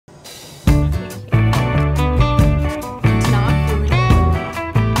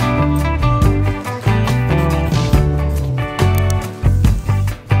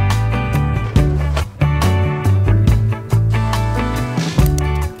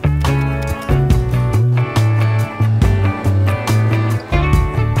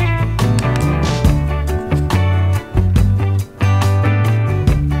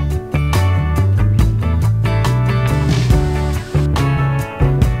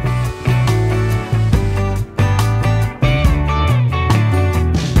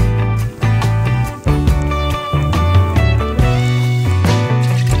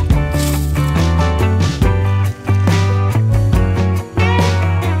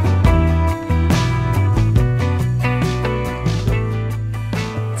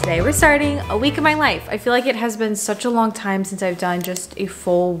we're starting a week of my life. I feel like it has been such a long time since I've done just a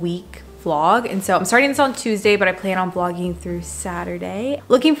full week vlog, and so I'm starting this on Tuesday, but I plan on vlogging through Saturday.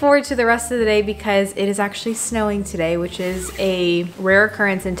 Looking forward to the rest of the day because it is actually snowing today, which is a rare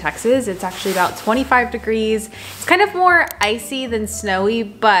occurrence in Texas. It's actually about 25 degrees. It's kind of more icy than snowy,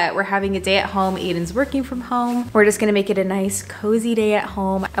 but we're having a day at home. Aiden's working from home. We're just gonna make it a nice cozy day at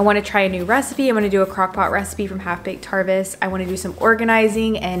home. I want to try a new recipe. I'm going to do a crock pot recipe from Half Baked Harvest. I want to do some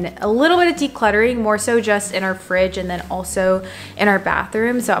organizing and a little bit of decluttering, more so just in our fridge and then also in our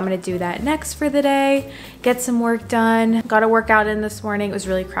bathroom. So I'm going to do that next for the day, get some work done. Got a workout in this morning. It was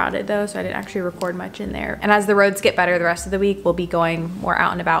really crowded though, so I didn't actually record much in there. And as the roads get better the rest of the week, we'll be going more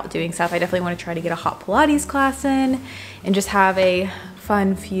out and about doing stuff. I definitely want to try to get a hot Pilates class in and just have a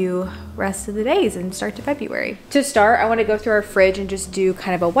fun few rest of the days and start to February. To start, I want to go through our fridge and just do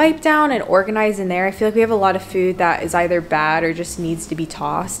kind of a wipe down and organize in there. I feel like we have a lot of food that is either bad or just needs to be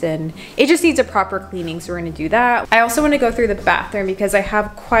tossed, and it just needs a proper cleaning, so we're going to do that. I also want to go through the bathroom because I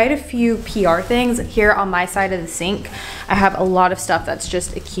have quite a few PR things here on my side of the sink. I have a lot of stuff that's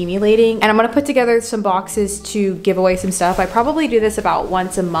just accumulating, and I'm going to put together some boxes to give away some stuff. I probably do this about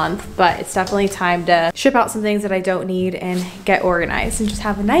once a month, but it's definitely time to ship out some things that I don't need and get organized and just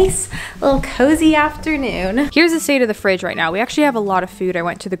have a nice little cozy afternoon. Here's the state of the fridge right now. We actually have a lot of food. I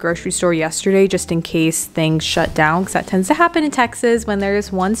went to the grocery store yesterday just in case things shut down, because that tends to happen in Texas when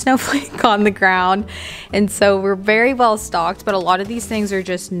there's one snowflake on the ground. And so we're very well stocked, but a lot of these things are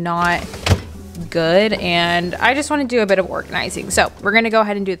just not good, and I just want to do a bit of organizing. So we're going to go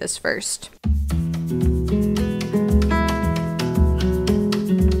ahead and do this first.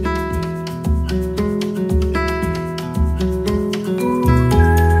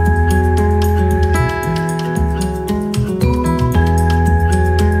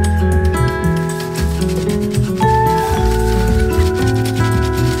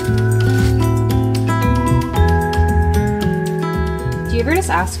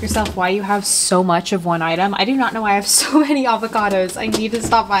 Ask yourself why you have so much of one item. I do not know why I have so many avocados. I need to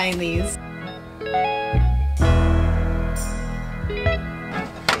stop buying these.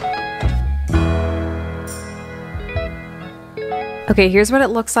 Okay, here's what it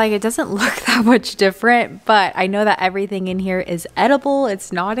looks like. It doesn't look that much different, but I know that everything in here is edible.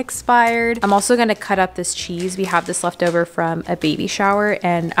 It's not expired. I'm also gonna cut up this cheese. We have this left over from a baby shower,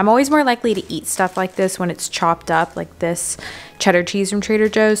 and I'm always more likely to eat stuff like this when it's chopped up, like this cheddar cheese from Trader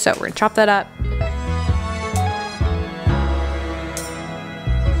Joe's. So we're gonna chop that up.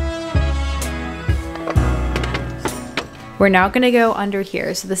 We're now gonna go under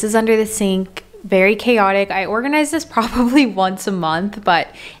here. So this is under the sink. Very chaotic. I organize this probably once a month, but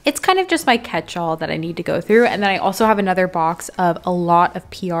it's kind of just my catch-all that I need to go through. And then I also have another box of a lot of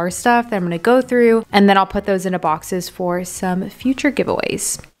PR stuff that I'm going to go through, and then I'll put those into boxes for some future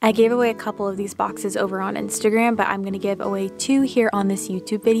giveaways. I gave away a couple of these boxes over on Instagram, but I'm going to give away 2 here on this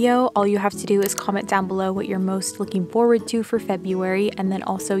YouTube video. All you have to do is comment down below what you're most looking forward to for February, and then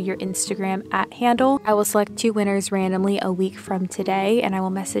also your Instagram @handle. I will select 2 winners randomly a week from today, and I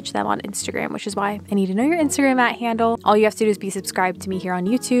will message them on Instagram, which is why I need to know your Instagram @handle. All you have to do is be subscribed to me here on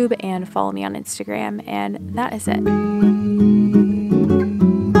YouTube and follow me on Instagram, and that is it.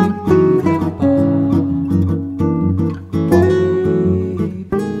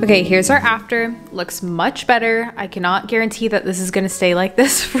 Okay, here's our after. Looks much better. I cannot guarantee that this is going to stay like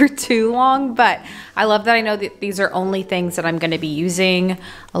this for too long, but I love that I know that these are only things that I'm going to be using.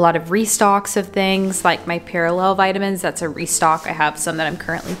 A lot of restocks of things like my Parallel vitamins. That's a restock. I have some that I'm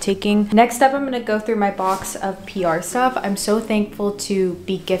currently taking. Next up, I'm going to go through my box of PR stuff. I'm so thankful to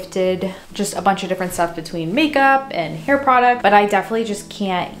be gifted just a bunch of different stuff between makeup and hair product, but I definitely just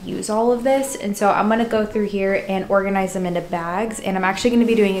can't use all of this. And so I'm going to go through here and organize them into bags, and I'm actually going to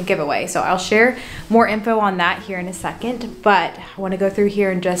be doing a giveaway. So I'll share more info on that here in a second, but I want to go through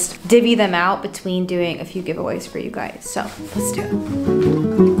here and just divvy them out between doing a few giveaways for you guys. So let's do it.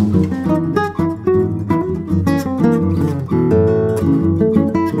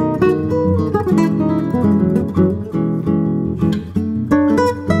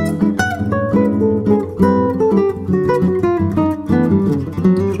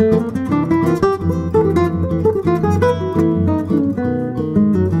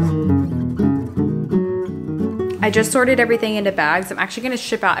 I just sorted everything into bags. I'm actually going to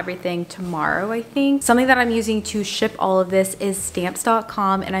ship out everything tomorrow, I think. Something that I'm using to ship all of this is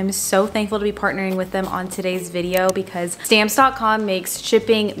stamps.com, and I'm so thankful to be partnering with them on today's video because stamps.com makes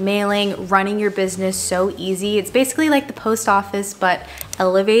shipping, mailing, running your business so easy. It's basically like the post office, but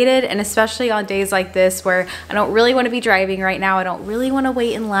elevated, and especially on days like this where I don't really want to be driving right now, I don't really want to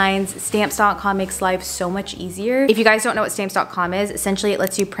wait in lines. Stamps.com makes life so much easier. If you guys don't know what Stamps.com is, essentially it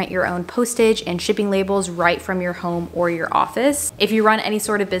lets you print your own postage and shipping labels right from your home or your office. If you run any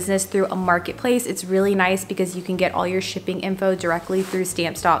sort of business through a marketplace, it's really nice because you can get all your shipping info directly through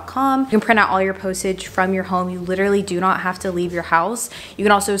Stamps.com. You can print out all your postage from your home. You literally do not have to leave your house. You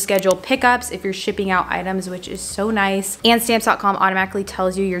can also schedule pickups if you're shipping out items, which is so nice. And Stamps.com automatically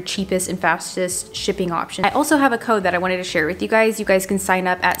tells you your cheapest and fastest shipping option. I also have a code that I wanted to share with you guys. You guys can sign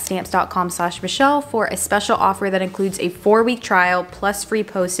up at Stamps.com/Michelle for a special offer that includes a 4-week trial plus free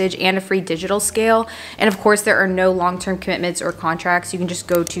postage and a free digital scale. And of course, there are no long-term commitments or contracts. You can just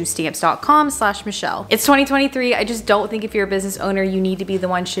go to Stamps.com/Michelle. It's 2023. I just don't think if you're a business owner, you need to be the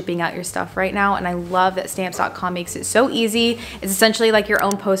one shipping out your stuff right now. And I love that Stamps.com makes it so easy. It's essentially like your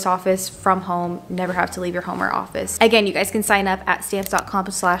own post office from home. Never have to leave your home or office. Again, you guys can sign up at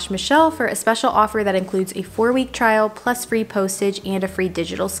Stamps.com/Michelle for a special offer that includes a 4-week trial plus free postage and a free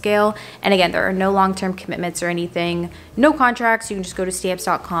digital scale. And again, there are no long-term commitments or anything, no contracts. You can just go to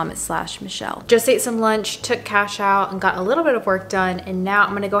Stamps.com/Michelle. Just ate some lunch, took cash out, and got a little bit of work done. And now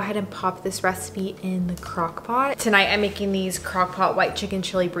I'm gonna go ahead and pop this recipe in the crock pot. Tonight I'm making these crock pot white chicken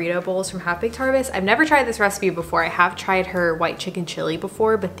chili burrito bowls from Half Baked Harvest. I've never tried this recipe before. I have tried her white chicken chili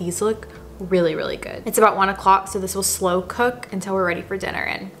before, but these look really, really good. It's about 1 o'clock, so this will slow cook until we're ready for dinner,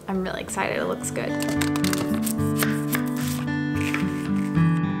 and I'm really excited. It looks good.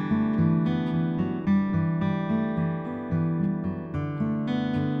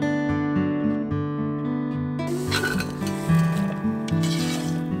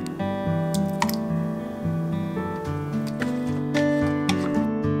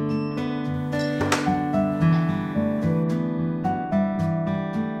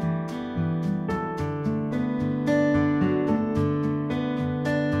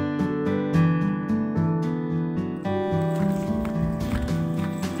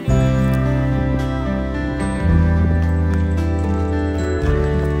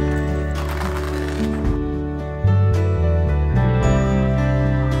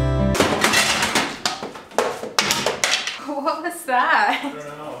 What was that? I don't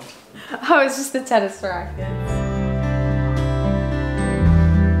know. Oh, it's just the tennis rackets.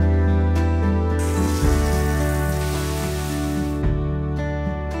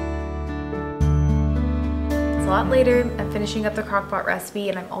 A lot later. I'm finishing up the crockpot recipe,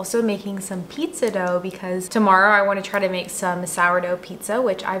 and I'm also making some pizza dough because tomorrow I want to try to make some sourdough pizza,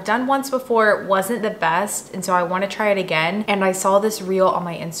 which I've done once before. It wasn't the best, and so I want to try it again. And I saw this reel on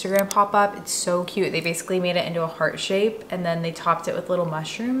my Instagram pop up. It's so cute. They basically made it into a heart shape, and then they topped it with little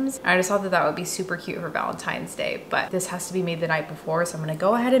mushrooms. And I just thought that that would be super cute for Valentine's Day, but this has to be made the night before, so I'm gonna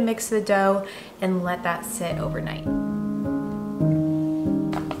go ahead and mix the dough and let that sit overnight.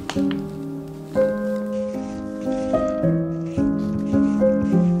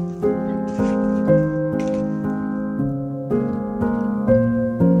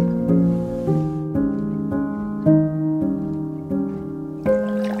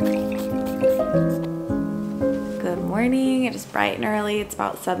 It's bright and early. It's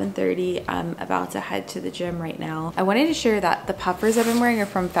about 7:30. I'm about to head to the gym right now. I wanted to share that the puffers I've been wearing are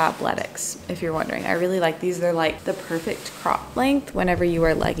from Fabletics, if you're wondering. I really like these. They're like the perfect crop length whenever you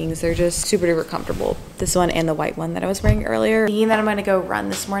wear leggings. They're just super duper comfortable. This one and the white one that I was wearing earlier. Thinking that I'm gonna go run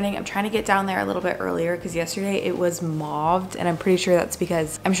this morning. I'm trying to get down there a little bit earlier because yesterday it was mauved, and I'm pretty sure that's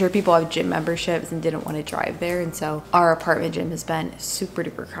because I'm sure people have gym memberships and didn't want to drive there, and so our apartment gym has been super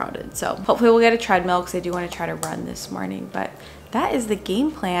duper crowded. So hopefully we'll get a treadmill because I do want to try to run this morning. But that is the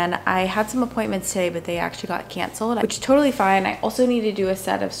game plan. I had some appointments today, but they actually got canceled, which is totally fine. I also need to do a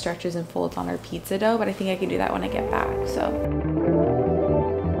set of stretches and folds on our pizza dough, but I think I can do that when I get back, so.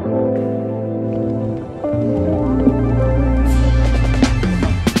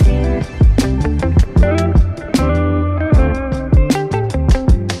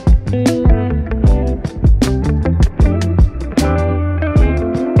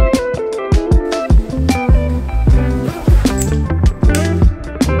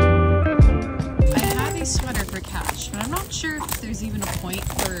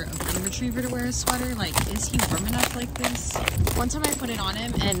 Sweater, like, is he warm enough like this? One time I put it on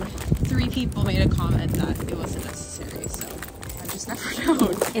him and 3 people made a comment that it wasn't necessary, so I just never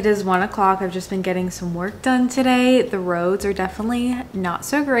known. It is 1 o'clock. I've just been getting some work done today. The roads are definitely not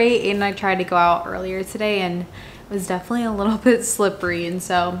so great, and I tried to go out earlier today and it was definitely a little bit slippery, and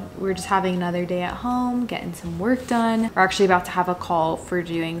so we're just having another day at home, getting some work done. We're actually about to have a call for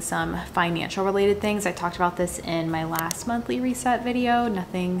doing some financial related things. I talked about this in my last monthly reset video.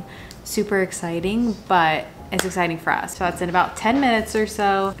 Nothing super exciting, but is exciting for us. So that's in about 10 minutes or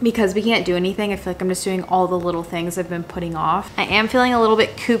so. Because we can't do anything, I feel like I'm just doing all the little things I've been putting off. I am feeling a little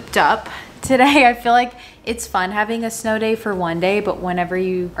bit cooped up today. I feel like it's fun having a snow day for one day, but whenever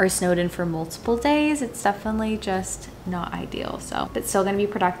you are snowed in for multiple days, it's definitely just not ideal. So, but still gonna be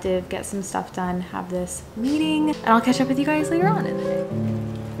productive, get some stuff done, have this meeting, and I'll catch up with you guys later on in the day.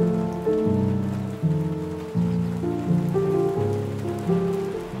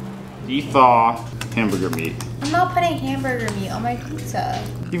 Thaw hamburger meat. I'm not putting hamburger meat on my pizza.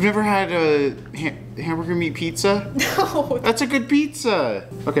 You've never had a hamburger meat pizza? No. That's a good pizza.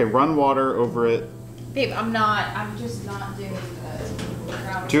 Okay, run water over it. Babe, I'm just not doing the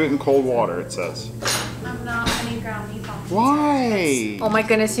ground. Do it in cold water, it says. I'm not putting ground beef on pizza. Why? Oh my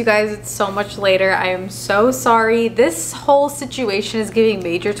goodness, you guys, it's so much later. I am so sorry. This whole situation is giving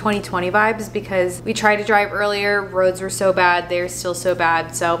major 2020 vibes because we tried to drive earlier, roads were so bad, they're still so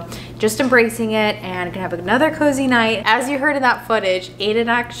bad. So just embracing it and gonna have another cozy night. As you heard in that footage, Aiden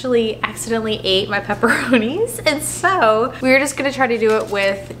actually accidentally ate my pepperonis. And so we're just gonna try to do it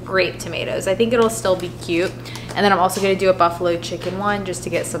with grape tomatoes. I think it'll still be cute. And then I'm also gonna do a buffalo chicken one just to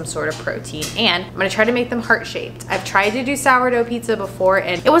get some sort of protein. And I'm gonna try to make them heart-shaped. I've tried to do sourdough pizza before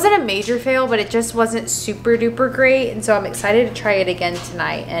and it wasn't a major fail, but it just wasn't super duper great. And so I'm excited to try it again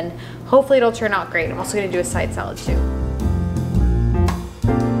tonight and hopefully it'll turn out great. I'm also gonna do a side salad too.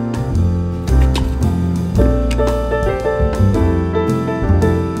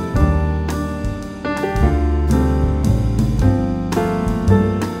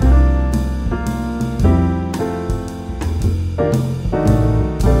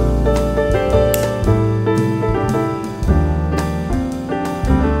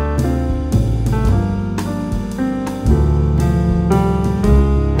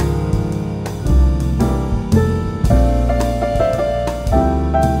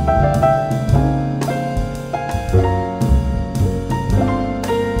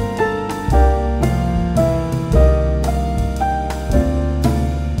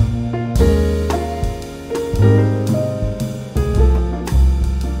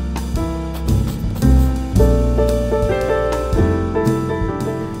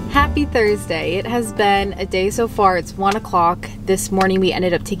 Thursday. It has been a day so far. It's 1 o'clock. This morning we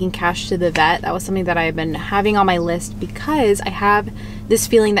ended up taking Cash to the vet. That was something that I've been having on my list because I have this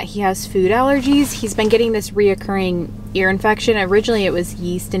feeling that he has food allergies. He's been getting this reoccurring ear infection. Originally it was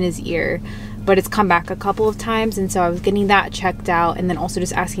yeast in his ear, but it's come back a couple of times, and so I was getting that checked out and then also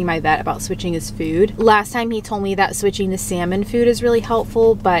just asking my vet about switching his food. Last time he told me that switching to salmon food is really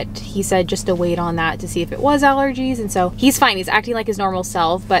helpful, but he said just to wait on that to see if it was allergies, and so he's fine. He's acting like his normal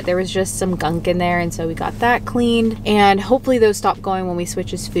self, but there was just some gunk in there, and so we got that cleaned, and hopefully those stop going when we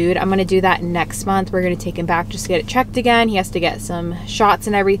switch his food. I'm gonna do that next month. We're gonna take him back just to get it checked again. He has to get some shots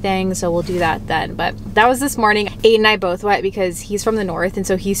and everything, so we'll do that then. But that was this morning. Aiden and I both wet because he's from the north, and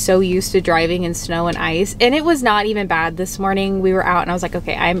so he's so used to driving in snow and ice. And it was not even bad this morning. We were out and I was like,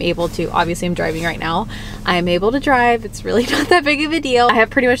 okay, I'm able to, obviously I'm driving right now. I'm able to drive. It's really not that big of a deal. I have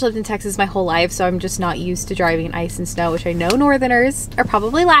pretty much lived in Texas my whole life, so I'm just not used to driving in ice and snow, which I know northerners are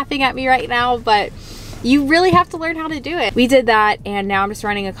probably laughing at me right now, but you really have to learn how to do it. We did that, and now I'm just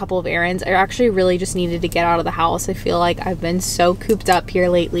running a couple of errands. I actually really just needed to get out of the house. I feel like I've been so cooped up here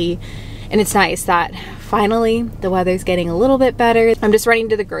lately, and it's nice that finally the weather's getting a little bit better. I'm just running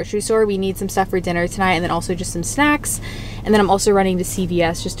to the grocery store. We need some stuff for dinner tonight, and then also just some snacks. And then I'm also running to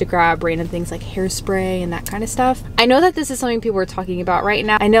CVS just to grab random things like hairspray and that kind of stuff. I know that this is something people are talking about right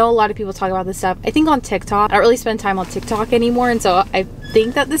now. I know a lot of people talk about this stuff, I think, on TikTok. I don't really spend time on TikTok anymore, and so I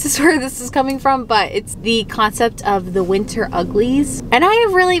think that this is where this is coming from, but it's the concept of the winter uglies. And I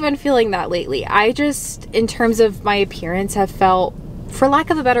have really been feeling that lately. I just, in terms of my appearance, have felt, for lack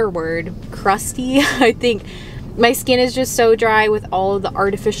of a better word, crusty. I think my skin is just so dry with all of the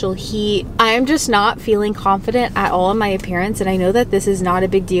artificial heat. I am just not feeling confident at all in my appearance, and I know that this is not a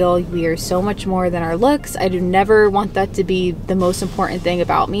big deal. We are so much more than our looks. I do never want that to be the most important thing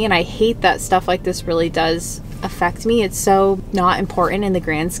about me, and I hate that stuff like this really does affect me. It's so not important in the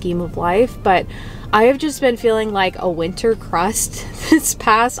grand scheme of life, but I have just been feeling like a winter crust these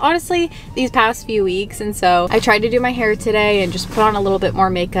past few weeks, and so I tried to do my hair today and just put on a little bit more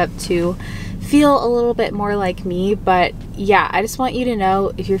makeup to feel a little bit more like me. But yeah, I just want you to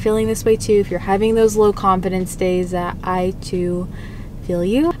know, if you're feeling this way too, if you're having those low confidence days, that I too feel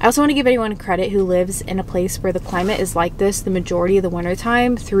you. I also want to give anyone credit who lives in a place where the climate is like this the majority of the winter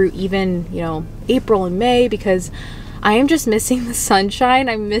time through even, you know, April and May, because I am just missing the sunshine.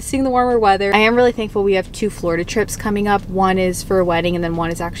 I'm missing the warmer weather. I am really thankful we have 2 Florida trips coming up. One is for a wedding and then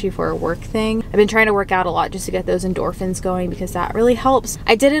one is actually for a work thing. I've been trying to work out a lot just to get those endorphins going because that really helps.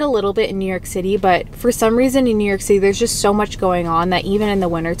 I did it a little bit in New York City, but for some reason in New York City, there's just so much going on that even in the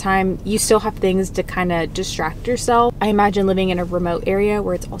wintertime, you still have things to kind of distract yourself. I imagine living in a remote area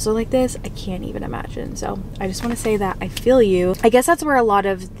where it's also like this. I can't even imagine. So I just want to say that I feel you. I guess that's where a lot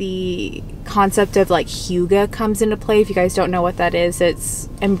of the concept of like hygge comes into play. If you guys don't know what that is, it's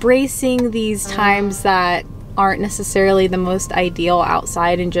embracing these times that aren't necessarily the most ideal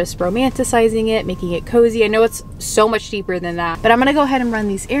outside and just romanticizing it, making it cozy. I know it's so much deeper than that, but I'm gonna go ahead and run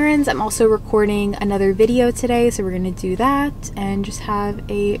these errands. I'm also recording another video today, so we're gonna do that and just have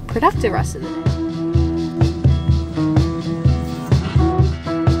a productive rest of the day.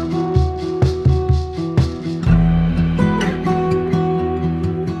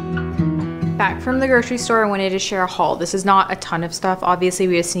 Back from the grocery store, I wanted to share a haul. This is not a ton of stuff. Obviously,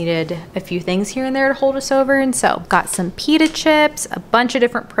 we just needed a few things here and there to hold us over. And so got some pita chips, a bunch of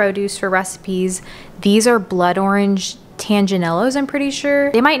different produce for recipes. These are blood orange tanginellos, I'm pretty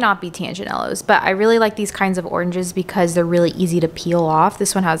sure. They might not be tanginellos, but I really like these kinds of oranges because they're really easy to peel off.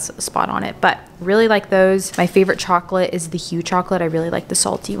 This one has a spot on it, but really like those. My favorite chocolate is the Hue chocolate. I really like the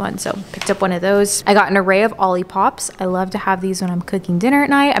salty one, so picked up one of those. I got an array of Olipops. I love to have these when I'm cooking dinner at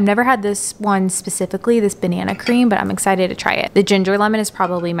night. I've never had this one specifically, this banana cream, but I'm excited to try it. The ginger lemon is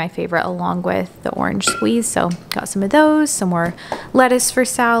probably my favorite along with the orange squeeze, so got some of those, some more lettuce for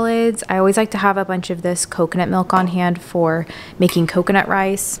salads. I always like to have a bunch of this coconut milk on hand for making coconut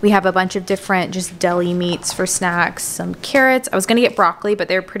rice. We have a bunch of different just deli meats for snacks, some carrots. I was gonna get broccoli, but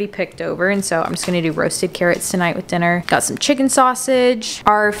they're pretty picked over, and so I'm just gonna do roasted carrots tonight with dinner. Got some chicken sausage.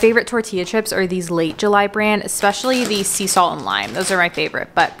 Our favorite tortilla chips are these Late July brand, especially the sea salt and lime. Those are my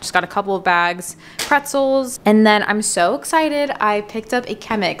favorite, but just got a couple of bags, pretzels, and then I'm so excited. I picked up a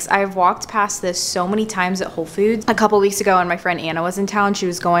Chemex. I've walked past this so many times at Whole Foods. A couple weeks ago when my friend Anna was in town, she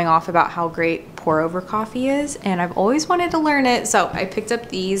was going off about how great pour over coffee is, and I've always wanted to learn it, so I picked up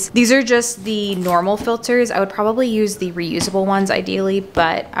these. These are just the normal filters. I would probably use the reusable ones ideally,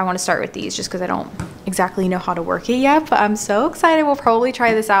 but I want to start with these just because I don't exactly know how to work it yet, but I'm so excited. We'll probably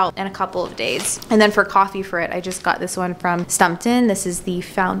try this out in a couple of days. And then for coffee for it, I just got this one from Stumpton. This is the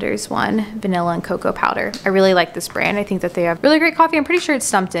Founders one, vanilla and cocoa powder. I really like this brand. I think that they have really great coffee. I'm pretty sure it's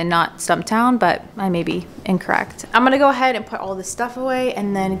Stumpton, not Stumptown, but I may be incorrect. I'm gonna go ahead and put all this stuff away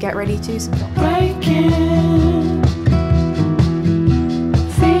and then get ready to some feedback.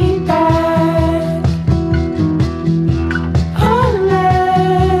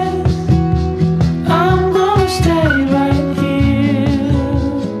 I'm gonna stay right here.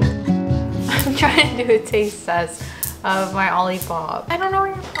 I'm trying to do a taste test of my Olipop. I don't know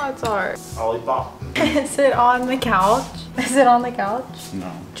where your pods are. Olipop. Is it on the couch? Is it on the couch?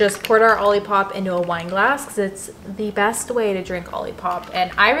 No. Just poured our Olipop into a wine glass because it's the best way to drink Olipop.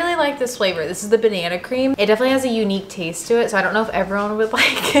 And I really like this flavor. This is the banana cream. It definitely has a unique taste to it, so I don't know if everyone would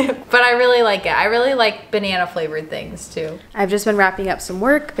like it, but I really like it. I really like banana flavored things too. I've just been wrapping up some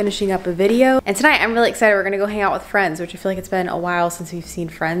work, finishing up a video, and tonight I'm really excited. We're gonna go hang out with friends, which I feel like it's been a while since we've seen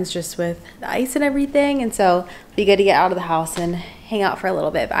friends just with the ice and everything, and so it'll be good to get out of the house and hang out for a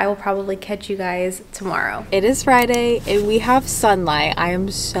little bit, but I will probably catch you guys tomorrow. It is Friday and we have sunlight. I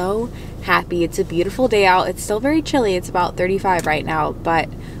am so happy. It's a beautiful day out. It's still very chilly. It's about 35 right now, but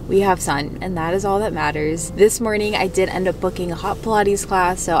we have sun and that is all that matters. This morning I did end up booking a hot Pilates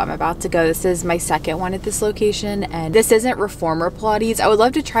class, so I'm about to go. This is my second one at this location, and this isn't reformer Pilates. I would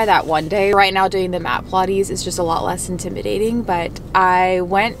love to try that one day. Right now doing the mat Pilates is just a lot less intimidating, but I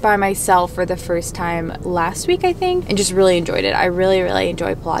went by myself for the first time last week, I think, and just really enjoyed it. I really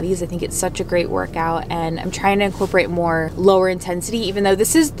enjoy Pilates. I think it's such a great workout, and I'm trying to incorporate more lower intensity, even though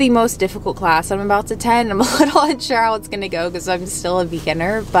this is the most difficult class I'm about to attend. I'm a little unsure how it's gonna go because I'm still a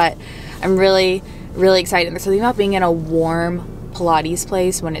beginner, but I'm really excited. There's something about being in a warm Pilates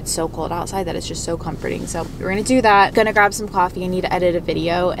place when it's so cold outside that it's just so comforting. So we're gonna do that. Gonna grab some coffee. I need to edit a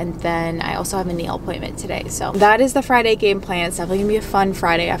video, and then I also have a nail appointment today. So that is the Friday game plan. It's definitely gonna be a fun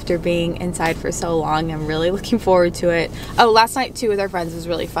Friday after being inside for so long. I'm really looking forward to it. Oh, last night too with our friends was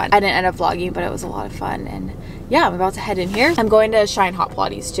really fun. I didn't end up vlogging, but it was a lot of fun. And yeah, I'm about to head in here. I'm going to Shine Hot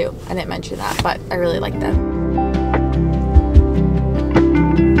Pilates too. I didn't mention that, but I really like them.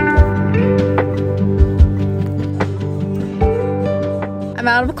 I'm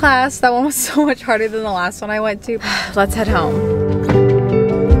out of class. That one was so much harder than the last one I went to. Let's head home.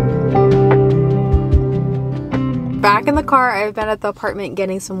 Back in the car. I've been at the apartment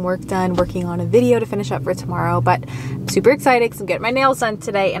getting some work done, working on a video to finish up for tomorrow, but I'm super excited because I'm getting my nails done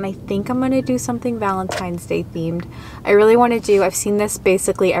today, and I think I'm gonna do something Valentine's Day themed. I really want to do, I've seen this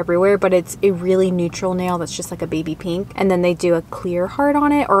basically everywhere, but it's a really neutral nail that's just like a baby pink, and then they do a clear heart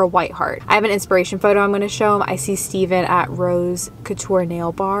on it or a white heart. I have an inspiration photo I'm going to show him. I see Steven at Rose Couture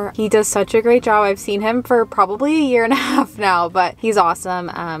Nail Bar. He does such a great job. I've seen him for probably a year and a half now, but he's awesome.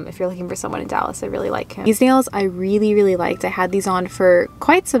 If you're looking for someone in Dallas, I really like him. These nails I really liked. I had these on for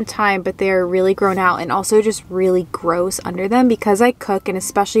quite some time, but they're really grown out and also just really gross under them because I cook, and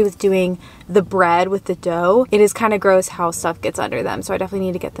especially with doing the bread with the dough, it is kind of gross how stuff gets under them, so I definitely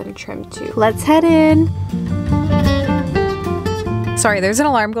need to get them trimmed too. Let's head in. Sorry, there's an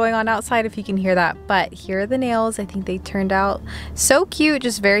alarm going on outside if you can hear that, but here are the nails. I think they turned out so cute,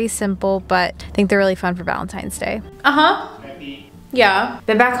 just very simple, but I think they're really fun for Valentine's Day. Yeah.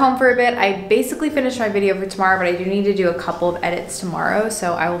 Been back home for a bit. I basically finished my video for tomorrow, but I do need to do a couple of edits tomorrow,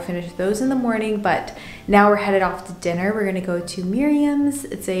 so I will finish those in the morning, but now we're headed off to dinner. We're gonna go to Miriam's.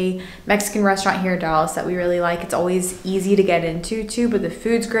 It's a Mexican restaurant here in Dallas that we really like. It's always easy to get into too, but the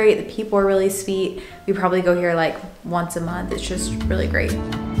food's great, the people are really sweet. We probably go here like once a month. It's just really great.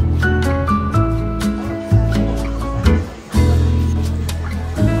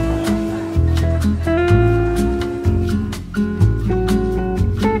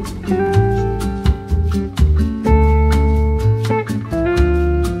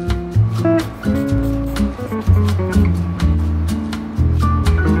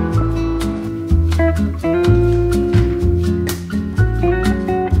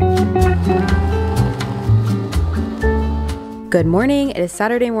 Good morning. It is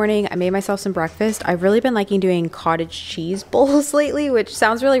Saturday morning. I made myself some breakfast. I've really been liking doing cottage cheese bowls lately, which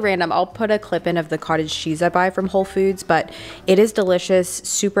sounds really random. I'll put a clip in of the cottage cheese I buy from Whole Foods, but it is delicious,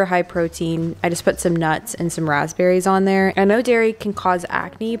 super high protein. I just put some nuts and some raspberries on there. I know dairy can cause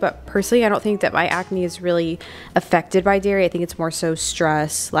acne, but personally, I don't think that my acne is really affected by dairy. I think it's more so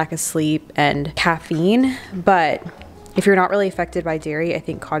stress, lack of sleep, and caffeine. But if you're not really affected by dairy, I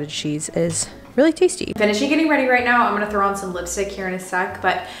think cottage cheese is really tasty. Finishing getting ready right now. I'm gonna throw on some lipstick here in a sec,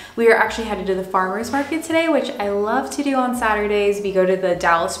 but we are actually headed to the farmer's market today, which I love to do on Saturdays. We go to the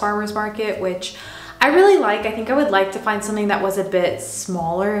Dallas farmer's market, which I really like. I think I would like to find something that was a bit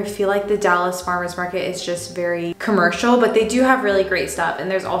smaller. I feel like the Dallas farmer's market is just very commercial, but they do have really great stuff. And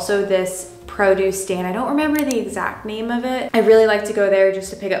there's also this produce stand. I don't remember the exact name of it. I really like to go there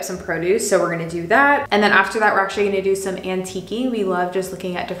just to pick up some produce, so we're gonna do that. And then after that, we're actually gonna do some antiquing. We love just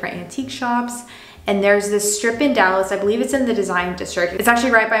looking at different antique shops. And there's this strip in Dallas, I believe it's in the Design District. It's actually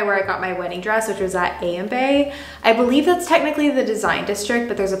right by where I got my wedding dress, which was at A&B. I believe that's technically the Design District,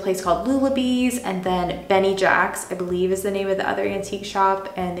 but there's a place called Lullaby's, and then Benny Jack's, I believe is the name of the other antique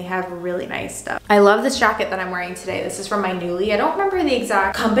shop, and they have really nice stuff. I love this jacket that I'm wearing today. This is from my Nuuly. I don't remember the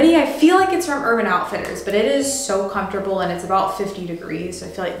exact company. I feel like it's from Urban Outfitters, but it is so comfortable, and it's about 50 degrees, so I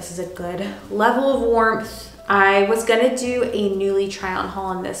feel like this is a good level of warmth. I was gonna do a Nuuly try on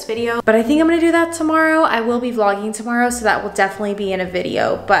haul in this video, but I think I'm gonna do that tomorrow. I will be vlogging tomorrow, so that will definitely be in a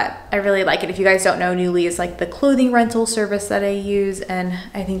video, but I really like it. If you guys don't know, Nuuly is like the clothing rental service that I use, and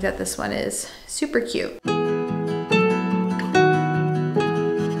I think that this one is super cute.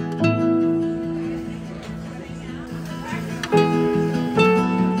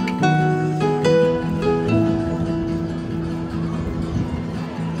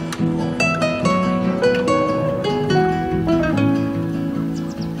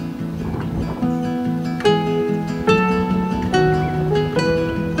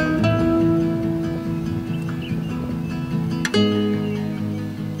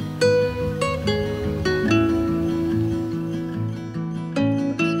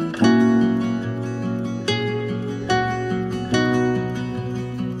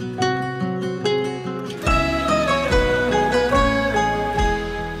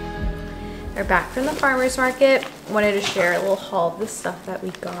 Back from the farmer's market. Wanted to share a little haul of the stuff that we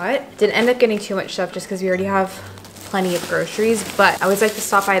got. Didn't end up getting too much stuff just because we already have plenty of groceries, but I always like to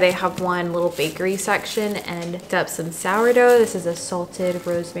stop by. They have one little bakery section and picked up some sourdough. This is a salted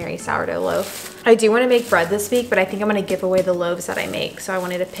rosemary sourdough loaf. I do want to make bread this week, but I think I'm going to give away the loaves that I make, so I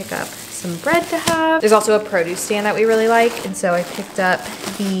wanted to pick up some bread to have. There's also a produce stand that we really like, and so I picked up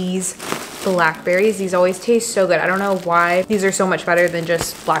these blackberries. These always taste so good. I don't know why. These are so much better than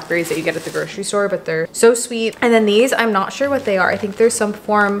just blackberries that you get at the grocery store, but they're so sweet. And then these, I'm not sure what they are. I think there's some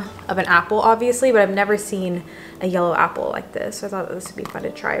form of an apple, obviously, but I've never seen a yellow apple like this. So I thought this would be fun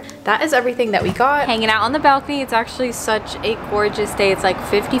to try. That is everything that we got. Hanging out on the balcony. It's actually such a gorgeous day. It's like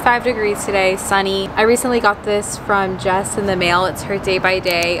 55 degrees today, sunny. I recently got this from Jess in the mail. It's her day by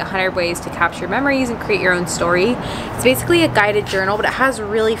day 100 ways to capture memories and create your own story. It's basically a guided journal, but it has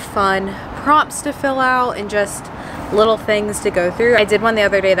really fun prompts to fill out and just little things to go through. I did one the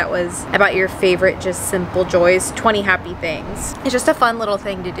other day that was about your favorite just simple joys, 20 happy things. It's just a fun little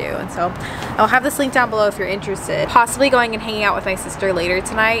thing to do, and so I'll have this link down below if you're interested. Possibly going and hanging out with my sister later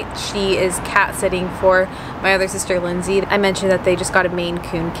tonight. She is cat sitting for my other sister Lindsay. I mentioned that they just got a Maine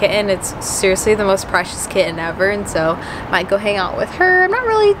Coon kitten. It's seriously the most precious kitten ever, and so I might go hang out with her. I'm not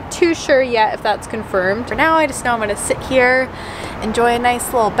really too sure yet if that's confirmed. For now, I just know I'm gonna sit here, enjoy a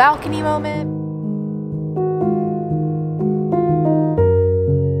nice little balcony moment.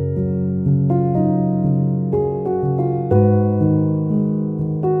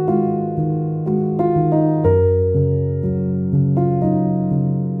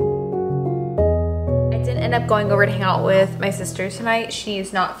 End up going over to hang out with my sister tonight.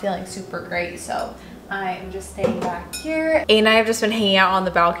 She's not feeling super great, so I'm just staying back here. A and I have just been hanging out on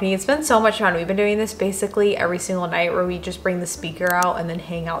the balcony. It's been so much fun. We've been doing this basically every single night where we just bring the speaker out and then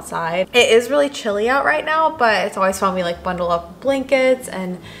hang outside. It is really chilly out right now, but it's always fun. We like bundle up blankets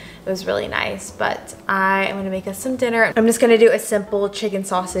and it was really nice. But I am gonna make us some dinner. I'm just gonna do a simple chicken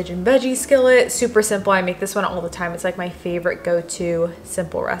sausage and veggie skillet. Super simple. I make this one all the time. It's like my favorite go-to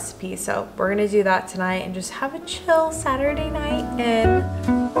simple recipe. So we're gonna do that tonight and just have a chill Saturday night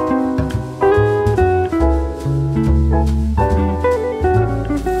in.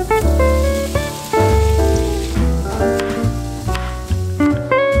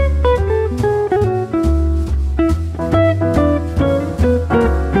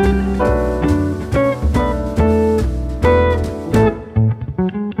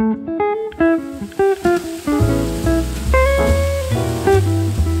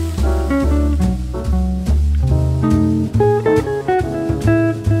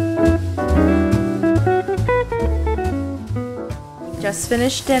 Just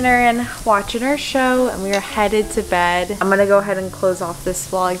finished dinner and watching our show, and we are headed to bed. I'm gonna go ahead and close off this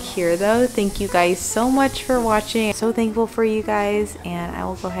vlog here though. Thank you guys so much for watching. I'm so thankful for you guys, and I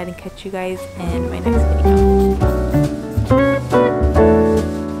will go ahead and catch you guys in my next video.